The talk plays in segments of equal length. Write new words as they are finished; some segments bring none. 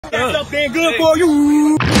That's something good for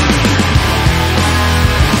you.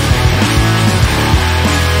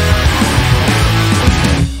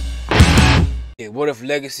 Yeah, what if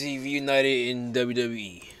Legacy reunited in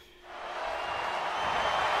WWE?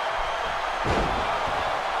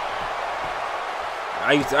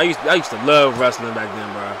 I used to love wrestling back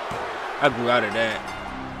then, bro. I grew out of that.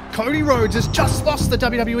 Cody Rhodes has just lost the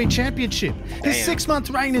WWE Championship. His 6-month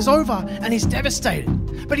reign is over and he's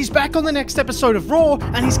devastated. But he's back on the next episode of Raw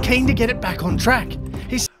and he's keen to get it back on track.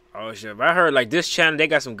 Oh shit, I heard like this channel, they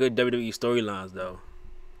got some good WWE storylines though.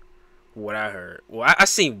 What I heard. Well, I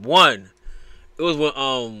seen one. It was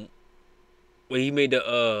when he made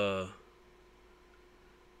the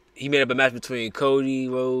he made up a match between Cody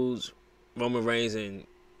Rhodes, Roman Reigns, and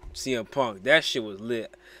CM Punk. That shit was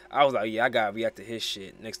lit. I was like, yeah, I gotta react to his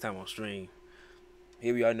shit next time on stream.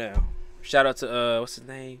 Here we are now. Shout out to what's his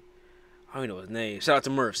name? I don't even know his name. Shout out to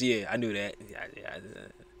Murphs. Yeah, I knew that. Yeah.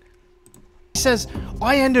 He says,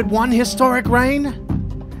 I ended one historic reign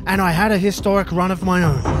and I had a historic run of my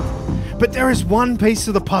own. But there is one piece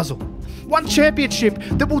of the puzzle, one championship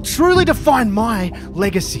that will truly define my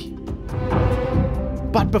legacy.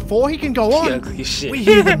 But before he can go on, we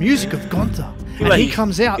hear the music of Gunther. And he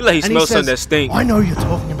comes out and he says, I know you're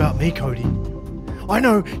talking about me, Cody. I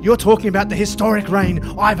know you're talking about the historic reign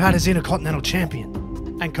I've had as Intercontinental Champion.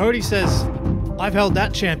 And Cody says, I've held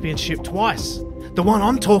that championship twice. The one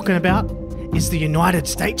I'm talking about is the United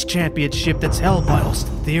States Championship that's held by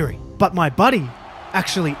Austin Theory. But my buddy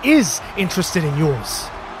actually is interested in yours.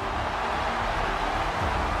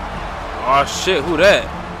 Oh shit, who that?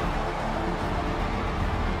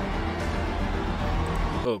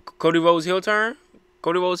 Oh, Cody Rhodes heel turn?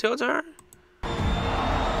 Cody Rhodes heel turn? Oh,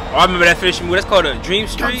 I remember that finishing move. That's called a Dream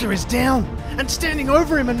Street. Gunther is down, and standing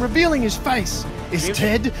over him and revealing his face is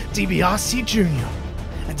Ted DiBiase Jr.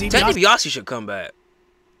 And Ted DiBiase should come back.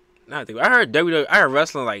 Nah, I heard WWE, I heard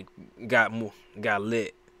wrestling like got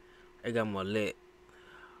lit. It got more lit.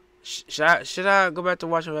 Should I go back to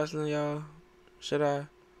watching wrestling, y'all? Should I?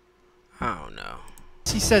 I don't know.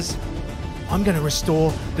 He says, I'm going to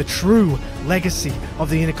restore the true legacy of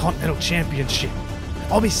the Intercontinental Championship.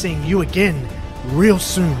 I'll be seeing you again real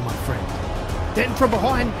soon, my friend. Then from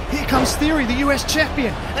behind, here comes Theory, the US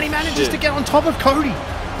champion, and he manages to get on top of Cody.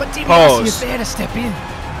 But DiBiase is there to step in.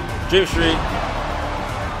 Dream Street.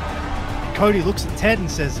 Cody looks at Ted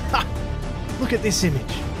and says, ha, look at this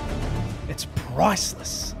image. It's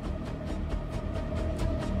priceless.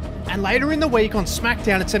 And later in the week on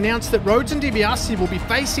SmackDown, it's announced that Rhodes and DiBiase will be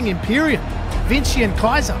facing Imperium, Vinci and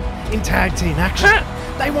Kaiser in tag team action.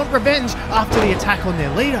 They want revenge after the attack on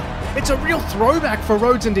their leader. It's a real throwback for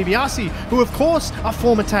Rhodes and DiBiase, who of course are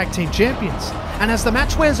former tag team champions. And as the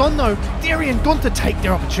match wears on though, Theory and Gunther take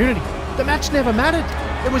their opportunity. The match never mattered.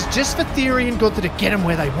 It was just for Theory and Gunther to get him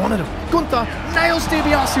where they wanted him. Gunther nails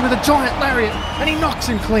DiBiase with a giant lariat and he knocks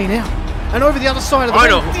him clean out. And over the other side of the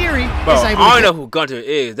ring, Theory is able to I don't know who Gunther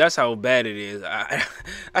is. That's how bad it is.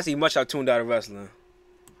 I see much I tuned out of wrestling.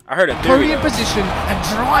 I heard a Theory Cody in position and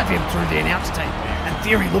drive him through the announce table. And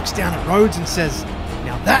Theory looks down at Rhodes and says,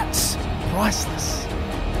 now that's priceless.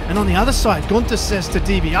 And on the other side, Gunther says to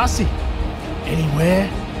DiBiase, anywhere,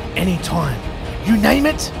 anytime. You name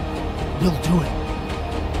it, we'll do it.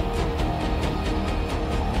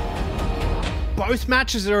 Both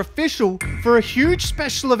matches are official for a huge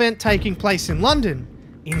special event taking place in London,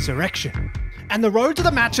 Insurrection. And the road to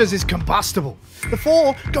the matches is combustible. The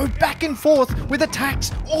four go back and forth with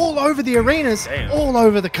attacks all over the arenas, all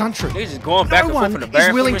over the country. They're just going back and forth from the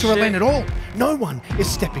bathroom. No one is willing to relent at all. No one is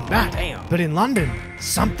stepping back. Damn. But in London,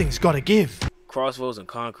 something's got to give. Crossroads and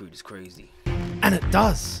concrete is crazy. And it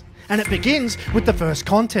does. And it begins with the first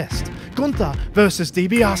contest, Gunther versus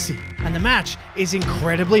DiBiase. And the match is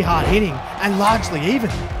incredibly hard-hitting and largely even.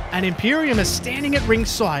 And Imperium is standing at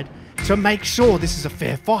ringside to make sure this is a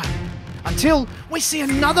fair fight. Until we see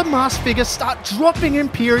another masked figure start dropping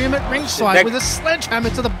Imperium at ringside with a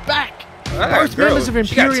sledgehammer to the back. Both members of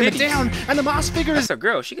Imperium are down, and the masked figure is a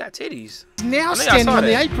girl. She got titties. Now standing on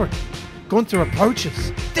the apron. Gunther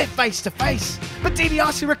approaches. They're face to face. But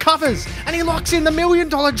DiBiase recovers, and he locks in the $1 Million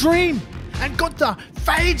Dream. And Gunther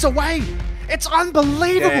fades away. It's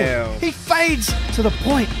unbelievable. Damn. He fades to the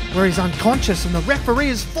point where he's unconscious, and the referee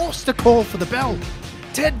is forced to call for the bell.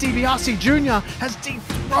 Ted DiBiase Jr. has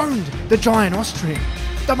dethroned the giant Austrian.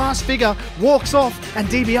 The masked figure walks off and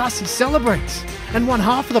DiBiase celebrates. And one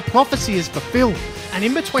half of the prophecy is fulfilled. And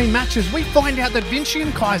in between matches, we find out that Vinci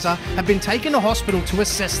and Kaiser have been taken to hospital to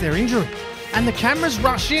assess their injury. And the cameras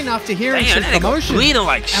rush in after hearing some commotion. Bleeding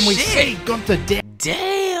like and we shit. see Gunther dead.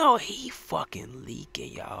 Damn, he fucking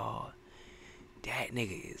leaking, y'all. That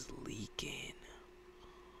nigga is leaking.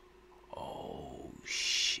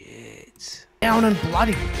 down and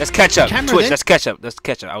bloody. Let's catch up. Camera Twitch, then let's catch up. Let's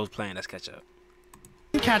catch up. I was playing. Let's catch up.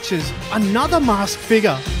 catches another masked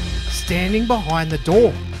figure standing behind the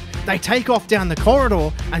door. They take off down the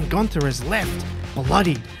corridor and Gunther is left,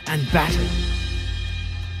 bloody and battered.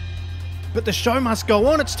 But the show must go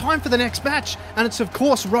on. It's time for the next match, and it's of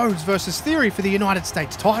course Rhodes versus Theory for the United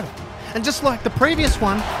States title. And just like the previous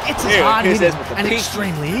one, it's as hard-hitting and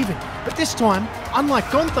extremely even. But this time, unlike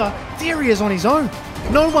Gunther, Theory is on his own.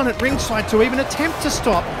 No one at ringside to even attempt to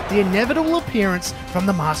stop the inevitable appearance from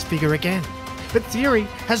the masked figure again. But Theory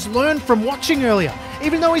has learned from watching earlier.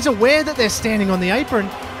 Even though he's aware that they're standing on the apron,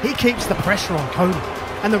 he keeps the pressure on Cody.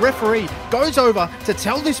 And the referee goes over to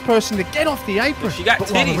tell this person to get off the apron.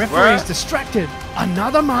 But while the referee is distracted,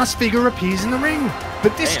 another masked figure appears in the ring.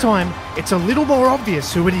 But this time, it's a little more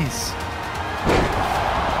obvious who it is.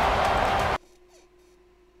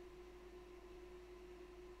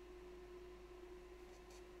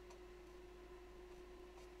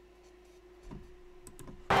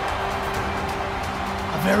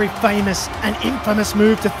 A very famous and infamous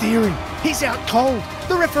move to Theory. He's out cold.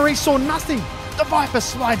 The referee saw nothing. The Viper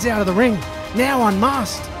slides out of the ring, now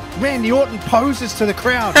unmasked. Randy Orton poses to the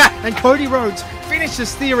crowd, and Cody Rhodes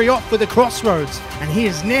finishes Theory off with a crossroads, and he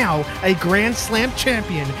is now a Grand Slam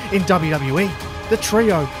champion in WWE. The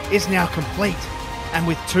trio is now complete, and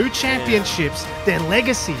with 2 championships, their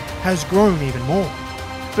legacy has grown even more.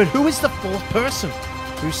 But who is the 4th person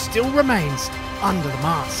who still remains under the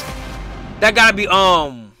mask? That gotta be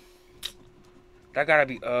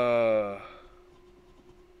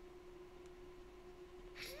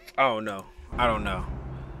oh no, I don't know.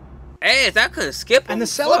 Ace, I couldn't skip him. And the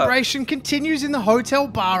celebration continues in the hotel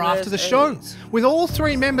bar after the show. With all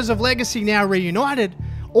 3 members of Legacy now reunited,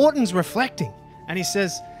 Orton's reflecting, and he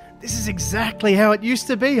says, "This is exactly how it used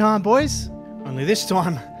to be, huh, boys? Only this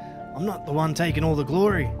time, I'm not the one taking all the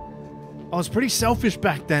glory. I was pretty selfish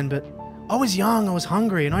back then, but I was young, I was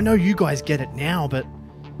hungry, and I know you guys get it now, but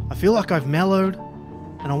I feel like I've mellowed,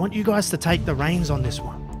 and I want you guys to take the reins on this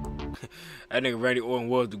one." That nigga Randy Orton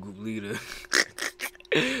was the group leader.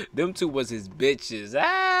 Them 2 was his bitches.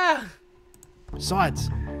 Ah! Besides,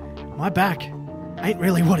 my back ain't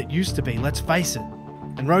really what it used to be, let's face it.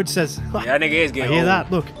 And Rhodes says, yeah, that nigga is getting I hear old.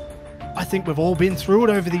 that. Look, I think we've all been through it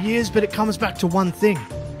over the years, but it comes back to one thing.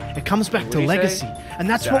 It comes back to legacy. And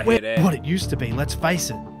that's what it used to be, let's face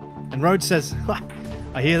it. And Rhodes says,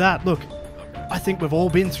 I hear that. Look, I think we've all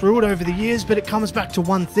been through it over the years, but it comes back to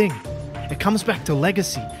one thing. It comes back to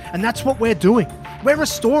legacy. And that's what we're doing. We're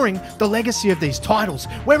restoring the legacy of these titles.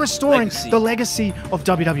 We're restoring the legacy of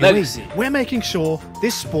WWE. We're making sure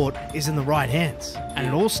this sport is in the right hands. And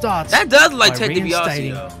it all starts that does like by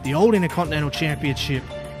reinstating the old Intercontinental Championship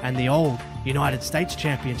and the old United States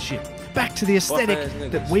Championship back to the aesthetic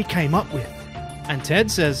that we came up with. And Ted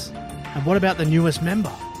says, and what about the newest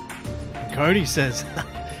member? And Cody says,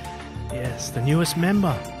 yes, the newest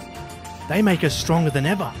member. They make us stronger than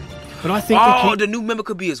ever. But I think the new member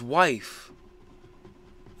could be his wife.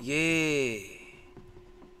 Yeah.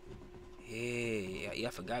 I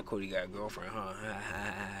forgot Cody got a girlfriend, huh?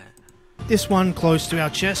 This one close to our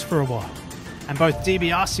chest for a while. And both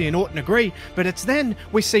DiBiase and Orton agree, but it's then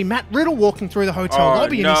we see Matt Riddle walking through the hotel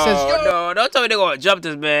lobby and he says, yo, no, don't tell me they're going to jump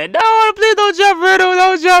this man. No, please don't jump Riddle.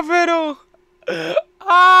 Don't jump Riddle.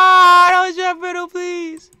 Don't jump Riddle,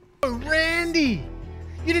 please. Oh, Randy.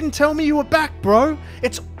 You didn't tell me you were back, bro.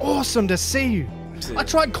 It's awesome to see you. I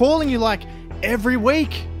tried calling you like every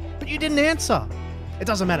week, but you didn't answer. It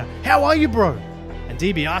doesn't matter. How are you, bro? And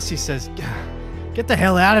DiBiase says, get the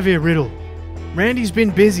hell out of here, Riddle. Randy's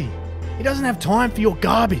been busy. He doesn't have time for your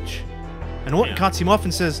garbage. And Orton cuts him off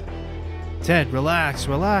and says, Ted, relax.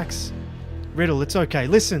 Riddle, it's okay.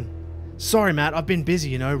 Listen, sorry, Matt, I've been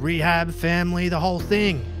busy, rehab, family, the whole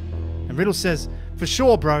thing. And Riddle says, for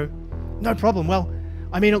sure, bro. No problem. Well,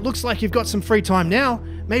 I mean, it looks like you've got some free time now.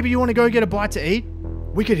 Maybe you want to go get a bite to eat?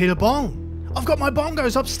 We could hit a bong. I've got my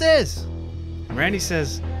bongos upstairs. And Randy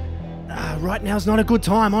says, right now's not a good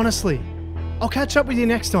time, honestly. I'll catch up with you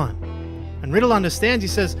next time. And Riddle understands. He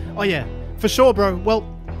says, oh yeah, for sure, bro. Well,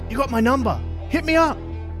 you got my number. Hit me up.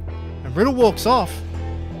 And Riddle walks off.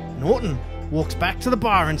 And Orton walks back to the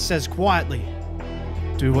bar and says quietly,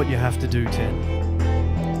 do what you have to do, Ted.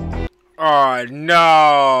 Oh,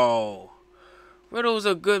 no. Riddle's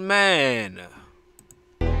a good man.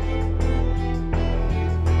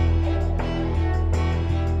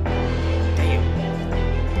 Damn.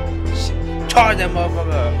 Charge that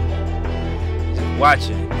motherfucker. Just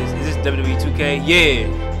watching. Is this WWE 2K? Yeah.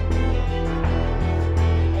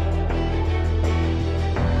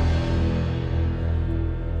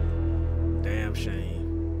 Damn shame.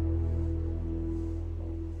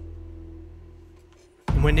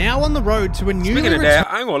 And we're now on the road to a new. Speaking of that,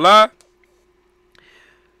 I ain't gonna lie.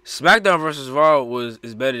 SmackDown vs. Raw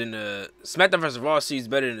is better than the SmackDown vs. Raw series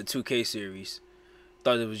better than the 2K series.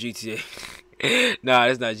 Thought it was GTA. Nah,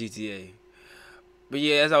 it's not GTA. But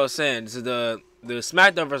yeah, as I was saying, so the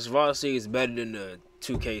SmackDown vs. Raw series is better than the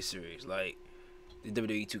 2K series, like the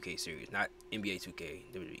WWE 2K series, not NBA 2K,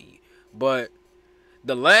 WWE. But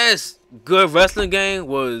the last good wrestling game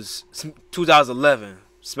was 2011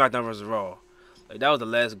 SmackDown vs. Raw. Like that was the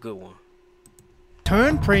last good one.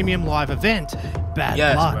 Turn premium live event, Bad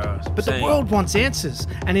Blood. Bro, but the world wants answers,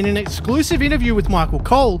 and in an exclusive interview with Michael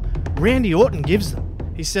Cole, Randy Orton gives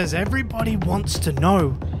them. He says everybody wants to know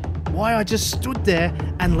why I just stood there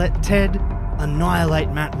and let Ted annihilate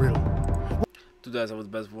Matt Riddle. 2000 was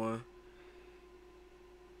the best one.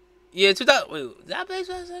 Yeah, 2000. Wait, did I play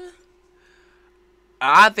 2007?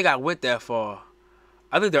 I think I went that far.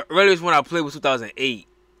 I think the earliest one I played was 2008.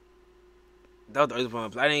 That was the earliest one I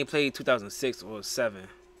played. I didn't play 2006 or 7.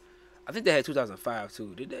 I think they had 2005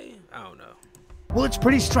 too. Did they? I don't know. Well, it's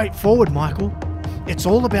pretty straightforward, Michael. It's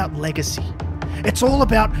all about legacy. It's all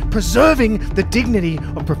about preserving the dignity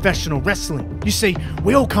of professional wrestling. You see,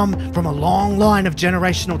 we all come from a long line of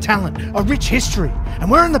generational talent, a rich history, and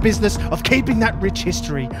we're in the business of keeping that rich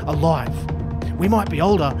history alive. We might be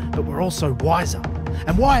older, but we're also wiser.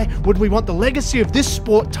 And why would we want the legacy of this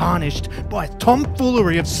sport tarnished by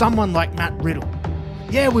tomfoolery of someone like Matt Riddle?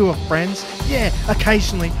 Yeah, we were friends. Yeah,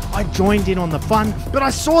 occasionally I joined in on the fun, but I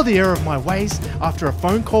saw the error of my ways after a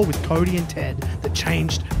phone call with Cody and Ted that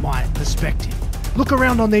changed my perspective. Look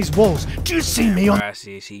around on these walls. Do you see me on?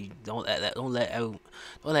 See, don't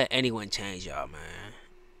let anyone change y'all, man.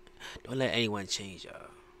 Don't let anyone change y'all.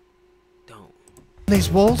 Don't. These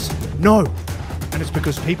walls? No. And it's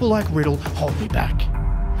because people like Riddle hold me back.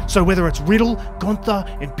 So whether it's Riddle, Gunther,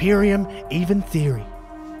 Imperium, even Theory,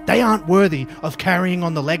 they aren't worthy of carrying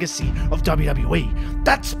on the legacy of WWE.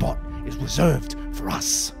 That spot is reserved for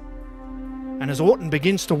us. And as Orton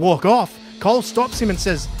begins to walk off, Cole stops him and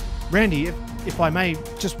says, Randy, if I may,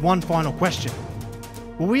 just one final question.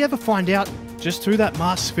 Will we ever find out just who that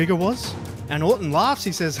masked figure was? And Orton laughs.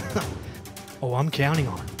 He says, oh, I'm counting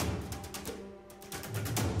on it.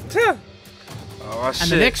 Oh, shit.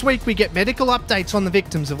 And the next week we get medical updates on the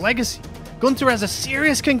victims of Legacy. Gunther has a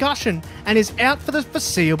serious concussion and is out for the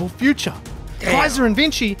foreseeable future. Damn. Kaiser and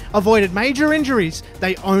Vinci avoided major injuries.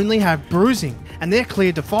 They only have bruising and they're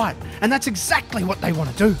cleared to fight. And that's exactly what they want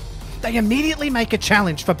to do. They immediately make a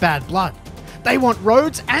challenge for Bad Blood. They want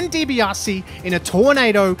Rhodes and DiBiase in a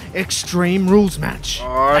Tornado Extreme Rules match.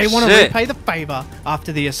 Oh, they want to repay the favour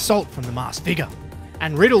after the assault from the masked figure.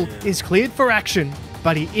 And Riddle is cleared for action,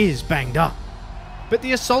 but he is banged up. But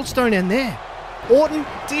the assaults don't end there. Orton,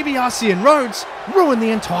 DiBiase and Rhodes ruin the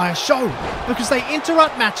entire show because they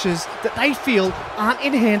interrupt matches that they feel aren't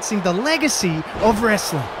enhancing the legacy of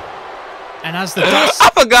wrestling. And as the dust I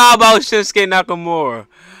forgot about Shinsuke Nakamura.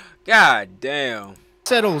 God damn.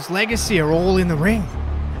 settles, Legacy are all in the ring.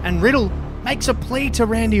 And Riddle makes a plea to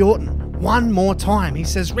Randy Orton one more time. He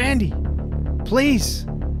says, Randy, please,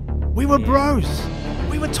 we were bros.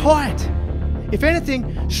 We were tight. If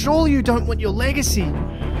anything, surely you don't want your legacy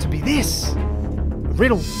to be this.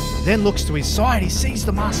 Riddle then looks to his side. He sees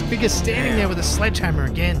the masked figure standing there with a sledgehammer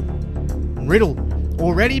again. And Riddle,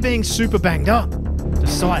 already being super banged up,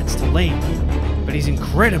 decides to leave. But he's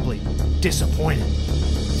incredibly disappointed.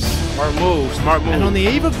 Smart move, smart move. And on the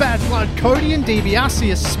eve of Bad Blood, Cody and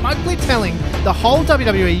DiBiase are smugly telling the whole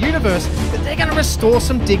WWE universe that they're going to restore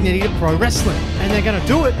some dignity to pro wrestling. And they're going to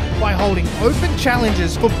do it by holding open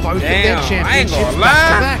challenges for both of their championships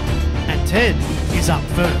back to back. And Ted is up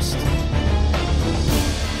first.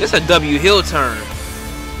 It's a W heel turn.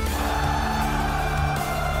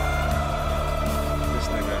 This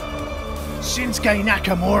nigga. Shinsuke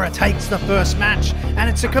Nakamura takes the first match, and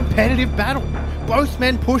it's a competitive battle. Both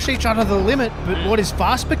men push each other to the limit, but what is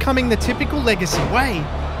fast becoming the typical Legacy way,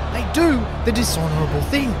 they do the dishonorable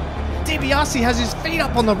thing. DiBiase has his feet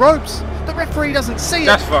up on the ropes. The referee doesn't see it,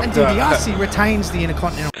 and DiBiase retains the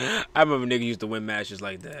Intercontinental I remember niggas used to win matches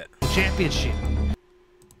like that. Championship.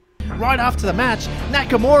 Right after the match,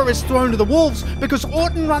 Nakamura is thrown to the wolves because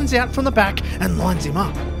Orton runs out from the back and lines him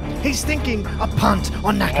up. He's thinking a punt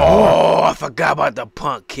on Nakamura. Oh, I forgot about the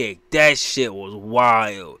punt kick. That shit was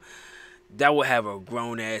wild. That would have a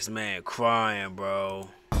grown-ass man crying, bro.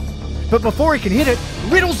 But before he can hit it,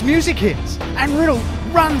 Riddle's music hits, and Riddle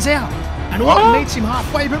runs out. And Orton meets him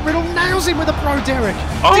halfway, but Riddle nails him with a pro Derek.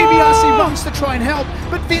 DiBiase runs to try and help,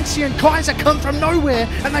 but Vinci and Kaiser come from nowhere,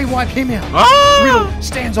 and they wipe him out. Riddle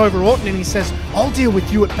stands over Orton and he says, I'll deal with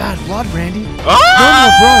you at Bad Blood, Randy. No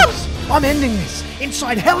more bros. I'm ending this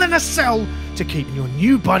inside Hell in a Cell to keep your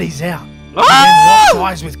new buddies out. Oh! And then locks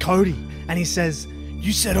eyes with Cody, and he says,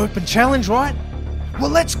 you said open challenge, right? Well,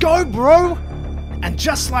 let's go, bro. And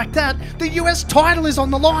just like that, the US title is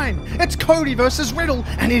on the line. It's Cody versus Riddle,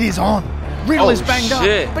 and it is on. Riddle is banged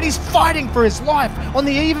up, but he's fighting for his life on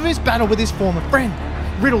the eve of his battle with his former friend.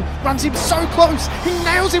 Riddle runs him so close, he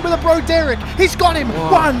nails him with a bro Derek. He's got him.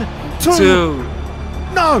 One, two.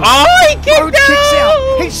 No! Oh, he Rhodes kicks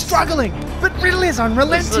out. He's struggling, but Riddle is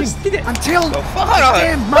unrelenting until the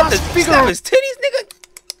damn masked figure. Snap his titties, nigga.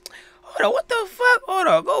 Hold on, what the fuck? Hold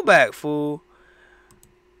on, go back, fool.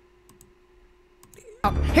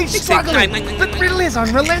 He's struggling, but Riddle is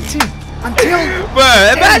unrelenting until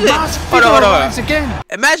bruh, imagine. masked figure arrives again.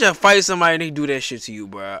 Imagine fighting somebody and they do that shit to you,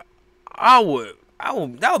 bruh. I would.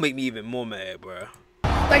 That would make me even more mad, bruh.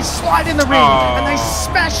 They slide in the ring and they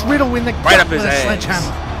smash Riddle in the gut with a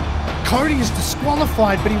sledgehammer. Cody is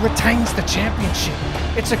disqualified, but he retains the championship.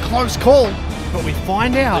 It's a close call, but we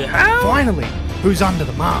find out finally who's under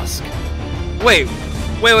the mask. Wait.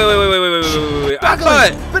 I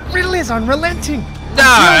thought, but Riddle is unrelenting. Nah,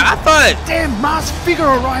 I thought damn masked figure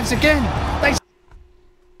arrives again.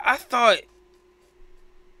 I thought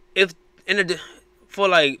if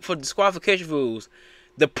for disqualification rules,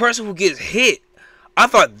 the person who gets hit, I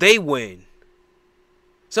thought they win.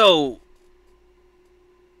 So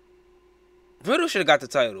Riddle should have got the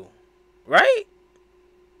title, right?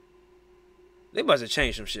 They must have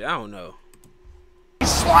changed some shit. I don't know. They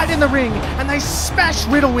slide in the ring and they smash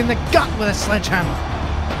Riddle in the gut with a sledgehammer.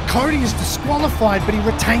 Cody is disqualified, but he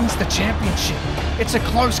retains the championship. It's a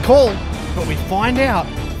close call, but we find out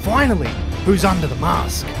finally who's under the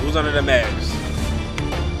mask. Who's under the mask?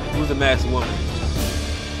 Who's the masked woman?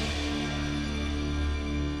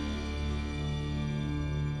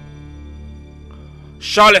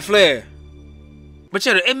 Charlotte Flair. But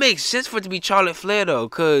yeah, it makes sense for it to be Charlotte Flair though,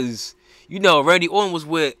 cause you know Randy Orton was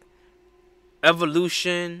with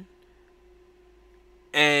Evolution,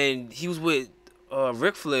 and he was with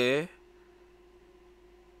Ric Flair,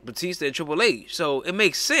 Batista, and Triple H. So it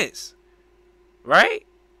makes sense, right?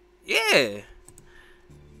 Yeah.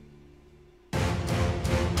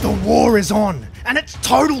 The war is on, and it's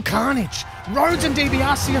total carnage. Rhodes and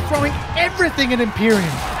DiBiase are throwing everything at Imperium,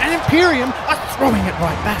 and Imperium are throwing it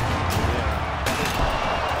right back.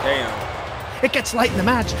 Damn. It gets late in the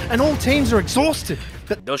match, and all teams are exhausted.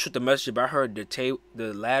 But don't shoot the message, but I heard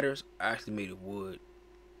the ladders actually made of wood.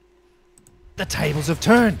 The tables have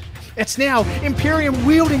turned. It's now Imperium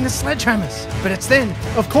wielding the sledgehammers. But it's then,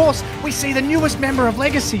 of course, we see the newest member of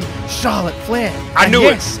Legacy, Charlotte Flair. I knew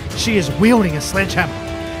it. Yes, she is wielding a sledgehammer.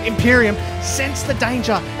 Imperium sense the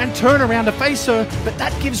danger and turn around to face her, but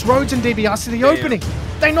that gives Rhodes and DiBiase the opening.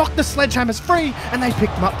 They knock the sledgehammers free, and they pick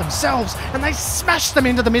them up themselves, and they smash them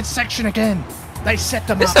into the midsection again. They set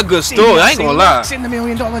them up. It's a good story, I ain't gonna lie. It's in the $1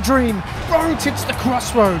 Million Dream. Rhodes hits the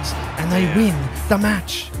crossroads, and they win the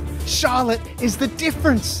match. Charlotte is the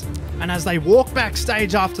difference. And as they walk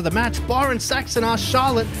backstage after the match, Byron Saxon asks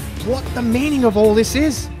Charlotte what the meaning of all this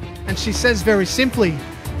is. And she says very simply,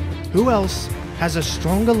 who else has a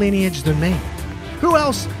stronger lineage than me? Who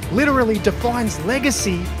else literally defines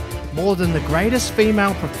legacy more than the greatest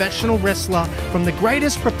female professional wrestler from the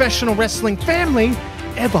greatest professional wrestling family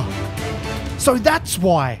ever? So that's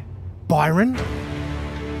why, Byron.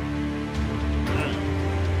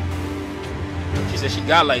 She said she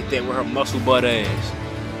got like that with her muscle butt ass.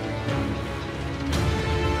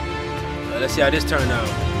 Let's see how this turned out.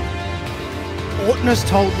 Orton has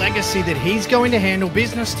told Legacy that he's going to handle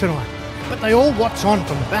business tonight, but they all watch on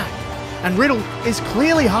from the back. And Riddle is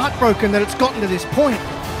clearly heartbroken that it's gotten to this point.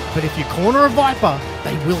 But if you corner a Viper,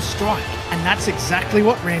 they will strike. And that's exactly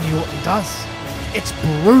what Randy Orton does. It's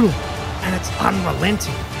brutal, and it's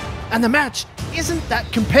unrelenting. And the match isn't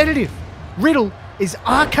that competitive. Riddle is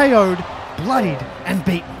RKO'd, bloodied, and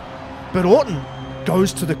beaten. But Orton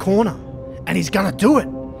goes to the corner, and he's gonna do it.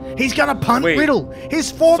 He's gonna punt Riddle.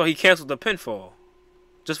 So he canceled the pinfall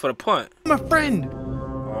just for the punt. My friend.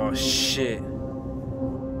 Oh shit. Oh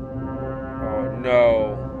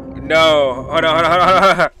no. No. Hold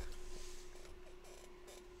on.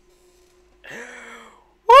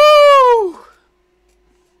 Woo!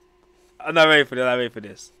 I'm not ready for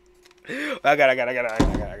this. I got it.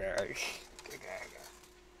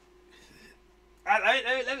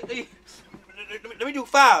 Let me do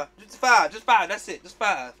 5. Just 5. That's it. Just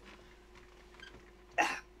 5.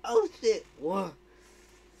 Oh shit. 1,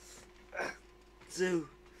 2,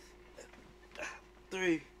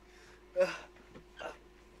 3,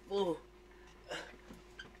 4,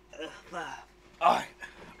 5. All right.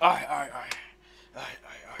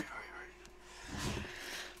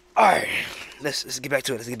 Alright, let's get back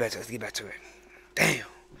to it. Let's get back to it. Damn.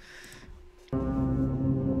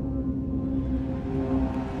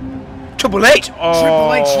 Triple H! Oh.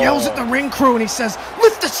 Triple H yells at the ring crew and he says,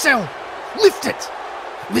 lift the cell! Lift it!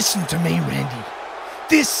 Listen to me, Randy.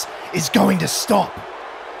 This is going to stop.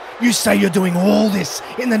 You say you're doing all this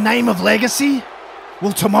in the name of legacy?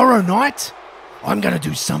 Well, tomorrow night, I'm going to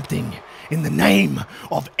do something in the name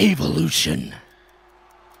of evolution.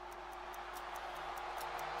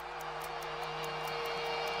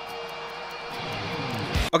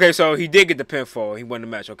 Okay, so he did get the pinfall. He won the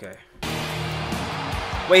match. Okay.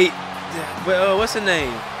 Wait, what's the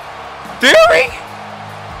name? Theory?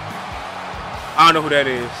 I don't know who that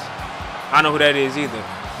is. I don't know who that is either.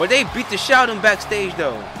 But they beat the shit out of him backstage,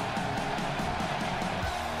 though.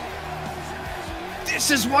 This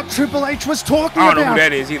is what Triple H was talking about. I don't know who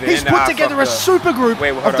that is either. He's put together a supergroup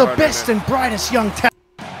of the best and brightest young talent.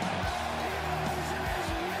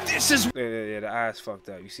 This is yeah, the eyes fucked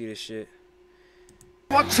up. You see this shit?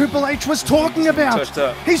 What Triple H was talking about.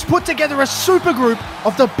 He's put together a supergroup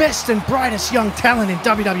of the best and brightest young talent in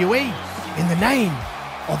WWE in the name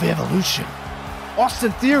of evolution.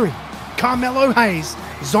 Austin Theory, Carmelo Hayes,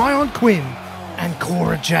 Zion Quinn, and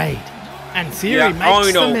Cora Jade. And Theory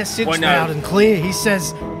makes the message loud and clear. He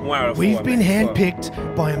says, we've been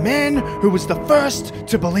handpicked by a man who was the first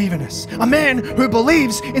to believe in us. A man who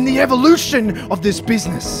believes in the evolution of this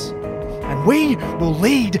business. And we will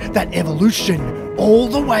lead that evolution all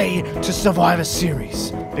the way to Survivor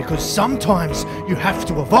Series. Because sometimes you have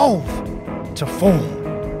to evolve to form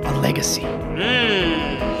a legacy.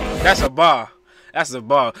 That's a bar. That's a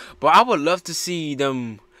bar. But I would love to see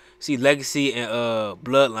them, see Legacy and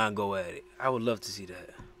Bloodline go at it. I would love to see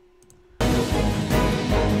that.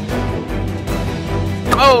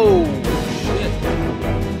 Oh, shit.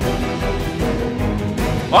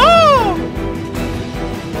 Oh!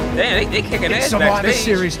 Damn, they kicking ass Survivor backstage.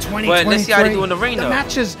 Series 2023. But let's see how they do in the ring, though. The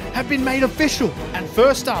matches have been made official. And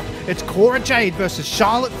first up, it's Cora Jade versus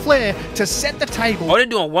Charlotte Flair to set the table. Oh, they're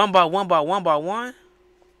doing one by one?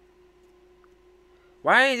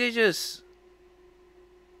 Why ain't they just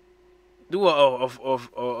do a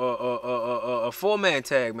 4-man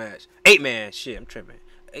tag match? 8-man, shit, I'm tripping.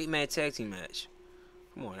 8-man tag team match.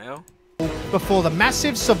 Come on now. Before the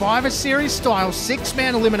massive Survivor Series style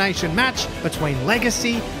 6-man elimination match between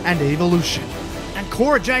Legacy and Evolution. And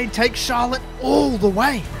Cora Jade takes Charlotte all the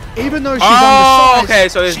way. Even though she's undersized, okay,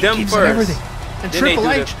 so it's she them gives first. Everything. And Then Triple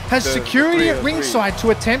H has security at ringside to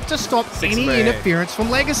attempt to stop any interference from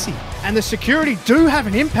Legacy. And the security do have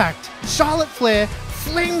an impact. Charlotte Flair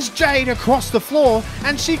flings Jade across the floor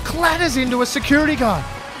and she clatters into a security guard.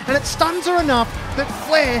 And it stuns her enough that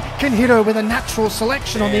Flair can hit her with a natural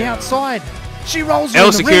selection on the outside. She rolls in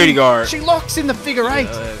the security ring. Guard. She locks in the figure 8.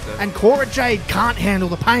 And Cora Jade can't handle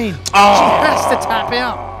the pain. She has to tap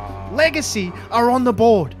out. Legacy are on the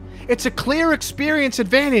board. It's a clear experience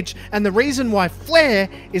advantage and the reason why Flair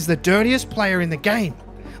is the dirtiest player in the game.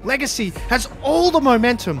 Legacy has all the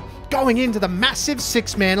momentum going into the massive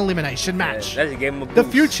 6-man elimination match. The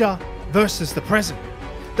future versus the present.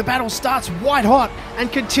 The battle starts white hot and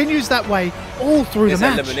continues that way all through the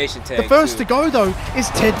match. The first to go, though, is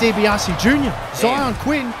Ted DiBiase Jr. Zion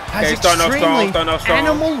Quinn has extremely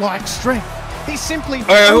animal-like strength. He simply...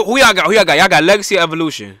 who y'all got? Y'all got Legacy or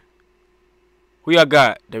Evolution? Who y'all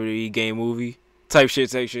got? WWE game movie type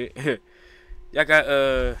shit. Y'all got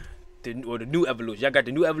the new Evolution. Y'all got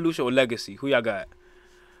the new Evolution or Legacy? Who y'all got?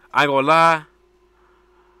 I ain't gonna lie.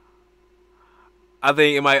 I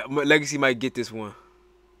think Legacy might get this one.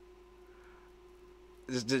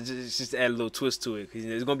 Just add a little twist to it. Cause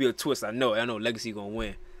there's gonna be a twist. I know Legacy gonna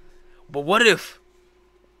win. But what if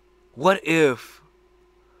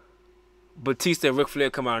Batista and Ric Flair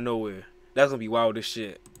come out of nowhere? That's gonna be wild as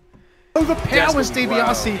shit. Overpowers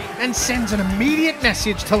DiBiase and sends an immediate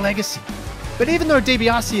message to Legacy. But even though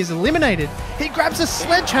DiBiase is eliminated, he grabs a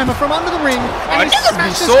sledgehammer from under the ring and he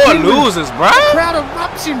smashes sore losers, bro. The crowd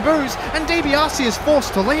erupts in boos and DiBiase is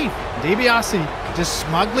forced to leave. DiBiase just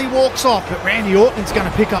smugly walks off, but Randy Orton's going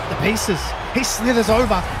to pick up the pieces. He slithers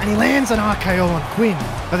over and he lands an RKO on Quinn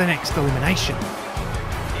for the next elimination.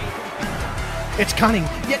 It's cunning,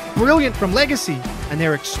 yet brilliant from Legacy, and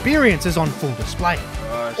their experience is on full display.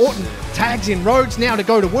 Orton tags in Rhodes now to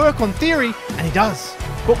go to work on Theory, and he does.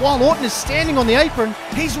 But while Orton is standing on the apron,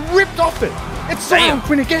 he's ripped off it. It's Zion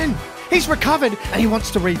Quinn again. He's recovered, and he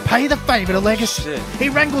wants to repay the favour to Legacy. He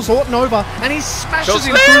wrangles Orton over, and he smashes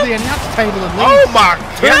him through the announce table and leaves. Oh my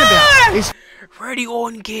God! Is Randy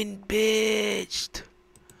Orton getting bitched.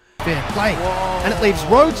 Fair play. And it leaves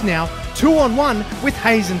Rhodes now 2-on-1 with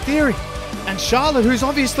Hayes and Theory. And Charlotte, who's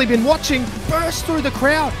obviously been watching, bursts through the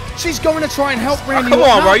crowd. She's going to try and help Randy come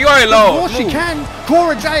Orton on, bro. up. You already low. Before she can,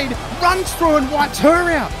 Cora Jade runs through and wipes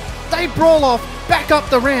her out. They brawl off, back up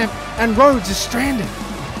the ramp, and Rhodes is stranded.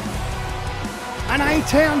 An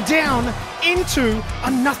A-Town down into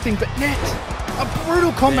a nothing but net. A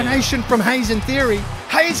brutal combination from Hayes and Theory.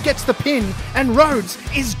 Hayes gets the pin, and Rhodes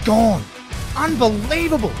is gone.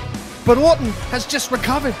 Unbelievable. But Orton has just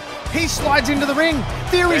recovered. He slides into the ring.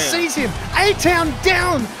 Theory sees him. A-Town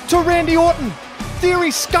down to Randy Orton.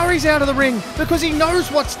 Theory scurries out of the ring because he knows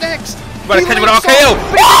what's next. You better catch him with RKO.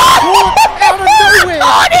 Out of nowhere.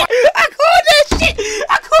 I called that shit.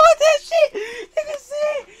 I called that shit. Nigga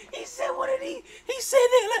said, he said, what did he? He said,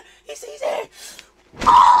 nigga, he said,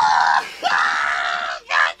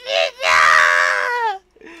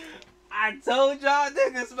 I told y'all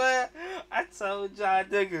niggas, man. I told y'all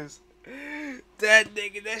niggas. That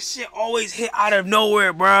nigga, that shit always hit out of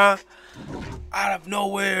nowhere, bruh. Out of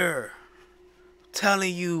nowhere. I'm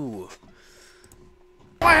telling you.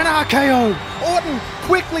 By an RKO, Orton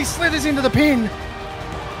quickly slithers into the pin.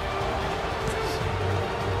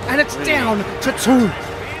 And it's down to 2.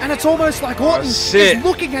 And it's almost like Orton is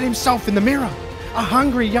looking at himself in the mirror. A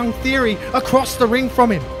hungry young Theory across the ring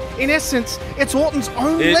from him. In essence, it's Orton's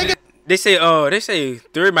own legacy. They say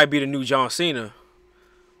Theory might be the new John Cena.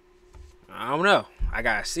 I don't know. I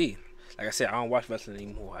gotta see. Like I said, I don't watch wrestling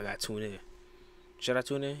anymore. I gotta tune in. Should I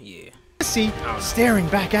tune in? Yeah. Staring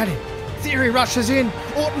back at him. Theory rushes in.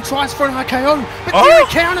 Orton tries for an RKO, but Theory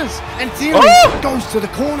counters, and Theory goes to the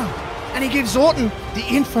corner. And he gives Orton the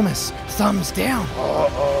infamous thumbs down.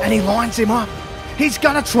 And he lines him up. He's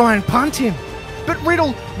gonna try and punt him. But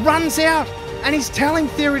Riddle runs out, and he's telling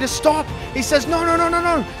Theory to stop. He says,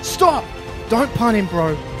 no, stop. Don't punt him,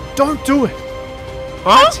 bro. Don't do it.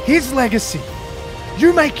 That's his legacy.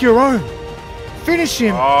 You make your own. Finish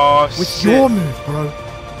him with your move, bro.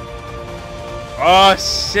 Oh,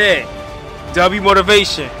 shit. W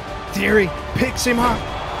motivation. Theory picks him up,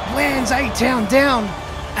 lands A-Town down,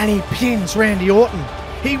 and he pins Randy Orton.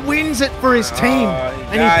 He wins it for his team,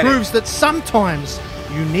 and he proves that sometimes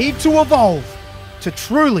you need to evolve to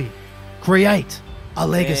truly create a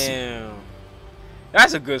legacy. Damn.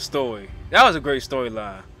 That's a good story. That was a great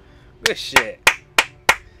storyline. Good shit.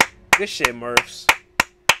 Good shit, Murphs.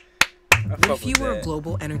 What if you were a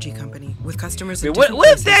global energy company with customers? What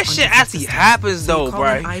if that shit actually happens though,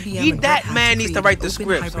 bro? That man needs to write the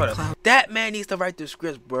scripts. Hold up. That man needs to write the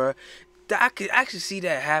scripts, bro. I could actually see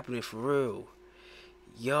that happening for real.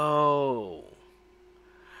 Yo,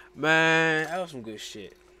 man, that was some good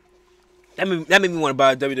shit. That made me want to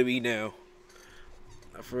buy WWE now.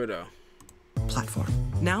 For real though. Platform.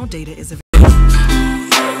 Now data is available.